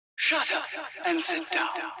Shut up and sit down.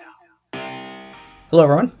 Hello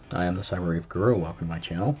everyone, I am the Cyber Guru. Welcome to my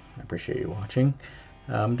channel. I appreciate you watching.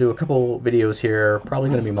 Do a couple videos here, probably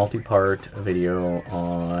going to be multi-part video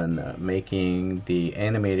on making the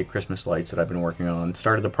animated Christmas lights that I've been working on.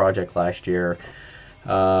 Started the project last year,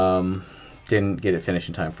 didn't get it finished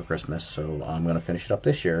in time for Christmas, so I'm going to finish it up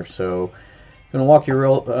this year. So I'm going to walk you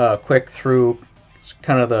real quick through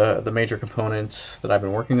kind of the major components that I've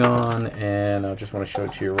been working on, and I just want to show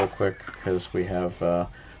it to you real quick because we have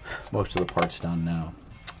most of the parts done now.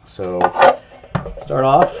 So start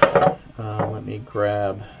off, let me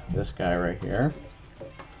grab this guy right here.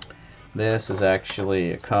 This is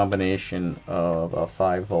actually a combination of a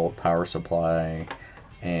 5-volt power supply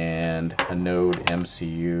and a Node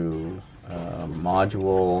MCU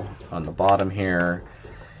module on the bottom here.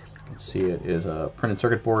 You can see it is a printed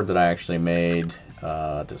circuit board that I actually made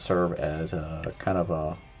to serve as a kind of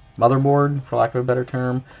a motherboard, for lack of a better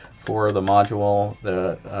term, for the module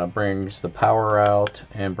that brings the power out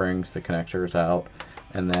and brings the connectors out,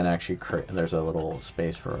 and then actually there's a little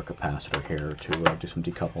space for a capacitor here to do some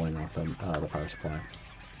decoupling off the power supply.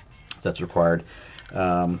 That's required.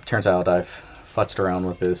 Turns out I've futzed around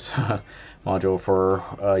with this module for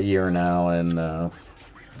a year now, and no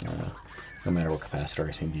matter what capacitor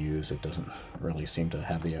I seem to use, it doesn't really seem to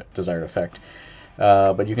have the desired effect.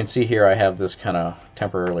 But you can see here I have this kind of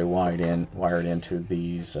temporarily wired into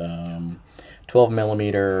these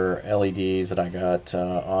 12mm LEDs that I got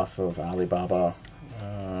off of Alibaba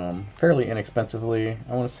fairly inexpensively.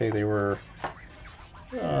 I want to say they were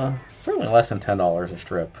certainly less than $10 a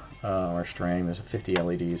strip or string. There's 50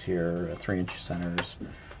 LEDs here, 3-inch centers.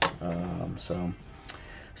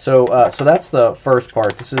 So that's the first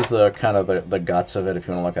part. This is the kind of the guts of it, if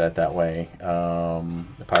you want to look at it that way.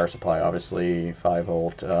 The power supply, obviously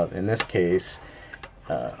 5-volt. In this case,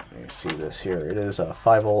 let me see this here. It is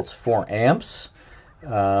 5 volts, 4 amps.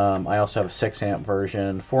 I also have a 6-amp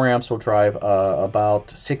version. 4 amps will drive about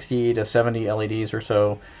 60 to 70 LEDs or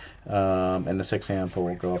so, and the 6-amp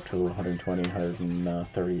will go up to 120,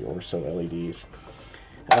 130 or so LEDs.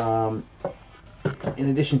 In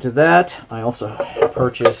addition to that, I also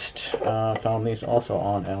purchased, found these also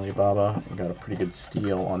on Alibaba. I got a pretty good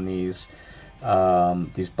steal on these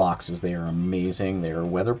boxes. They are amazing. They are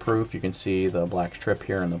weatherproof. You can see the black strip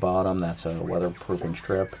here in the bottom. That's a weatherproofing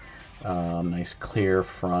strip. Nice clear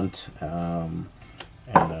front, and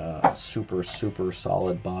a super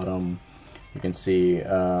solid bottom. You can see,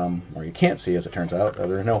 or you can't see as it turns out,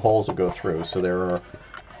 there are no holes that go through. So there are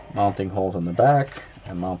mounting holes in the back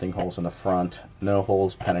and mounting holes in the front. No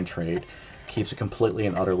holes penetrate. Keeps it completely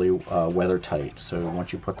and utterly weather tight. So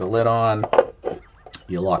once you put the lid on,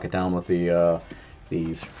 you lock it down with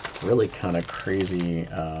these really kind of crazy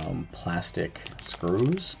plastic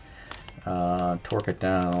screws. Torque it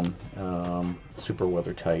down, super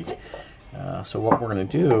weather tight. So what we're going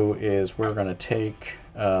to do is we're going to take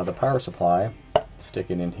the power supply, stick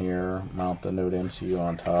it in here, mount the Node MCU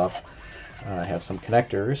on top. I have some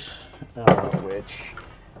connectors, which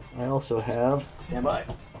I also have, stand by,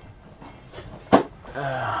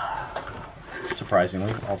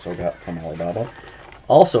 surprisingly, also got from Alibaba.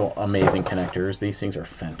 Also amazing connectors. These things are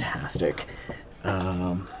fantastic.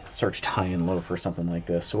 Searched high and low for something like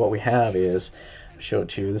this. So what we have is, I'll show it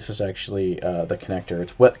to you, this is actually the connector.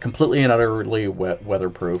 It's completely and utterly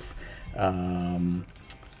weatherproof.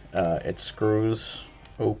 It screws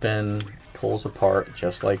open, pulls apart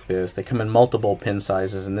just like this. They come in multiple pin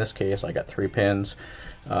sizes. In this case, I got 3 pins.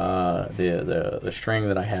 The string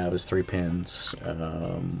that I have is 3 pins.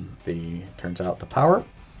 Turns out the power,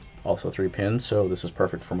 also 3 pins. So this is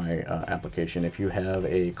perfect for my application. If you have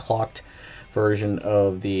a clocked version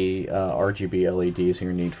of the RGB LEDs,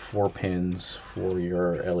 you need 4 pins for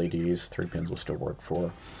your LEDs. 3 pins will still work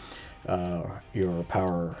for your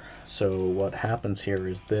power. So what happens here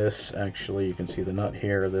is this, actually, you can see the nut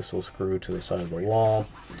here. This will screw to the side of the wall,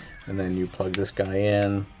 and then you plug this guy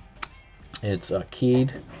in. It's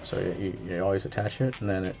keyed, so you always attach it, and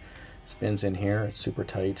then it spins in here. It's super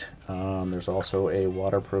tight. There's also a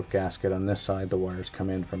waterproof gasket on this side. The wires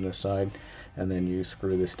come in from this side, and then you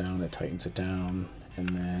screw this down. It tightens it down. And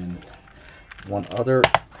then one other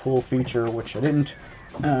cool feature, which I didn't,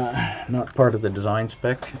 not part of the design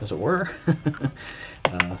spec, as it were,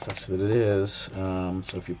 such that it is.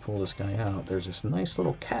 So if you pull this guy out, there's this nice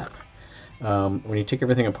little cap. When you take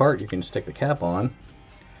everything apart, you can stick the cap on,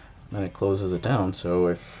 and it closes it down. So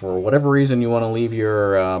if for whatever reason you want to leave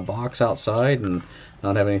your box outside and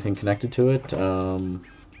not have anything connected to it,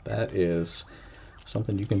 that is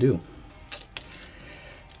something you can do.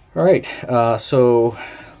 All right, so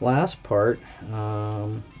last part,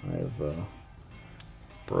 I've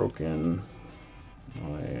broken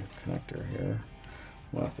my connector here.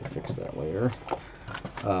 We'll have to fix that later.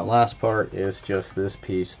 Last part is just this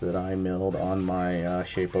piece that I milled on my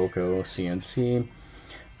Shapeoko CNC.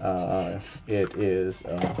 It is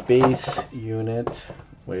a base unit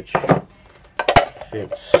which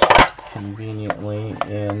fits conveniently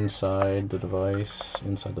inside the device,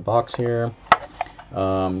 inside the box here.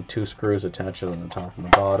 2 screws attached on the top and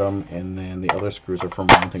the bottom, and then the other screws are for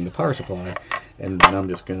mounting the power supply. And then I'm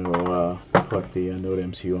just going to put the Node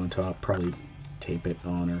MCU on top, probably tape it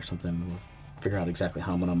on or something. We'll figure out exactly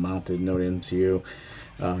how I'm going to mount the Node MCU.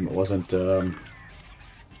 It wasn't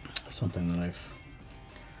something that I've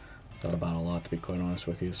thought about a lot, to be quite honest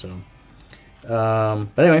with you. So, but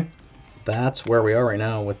anyway, that's where we are right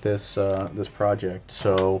now with this this project.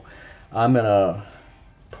 So I'm gonna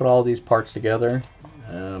put all these parts together,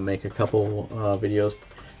 make a couple videos,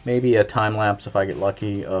 maybe a time lapse if I get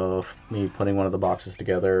lucky of me putting one of the boxes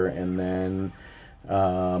together, and then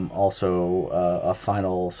also a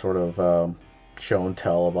final sort of show and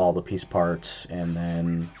tell of all the piece parts, and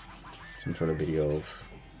then some sort of video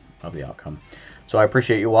of the outcome. So I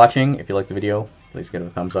appreciate you watching. If you like the video, please give it a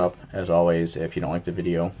thumbs up. As always, if you don't like the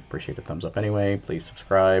video, appreciate a thumbs up anyway. Please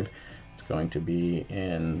subscribe. It's going to be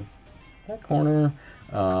in that corner.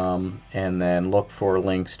 And then look for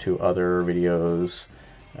links to other videos,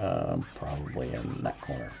 probably in that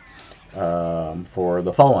corner, for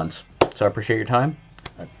the follow-ons. So I appreciate your time.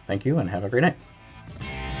 Thank you, and have a great night.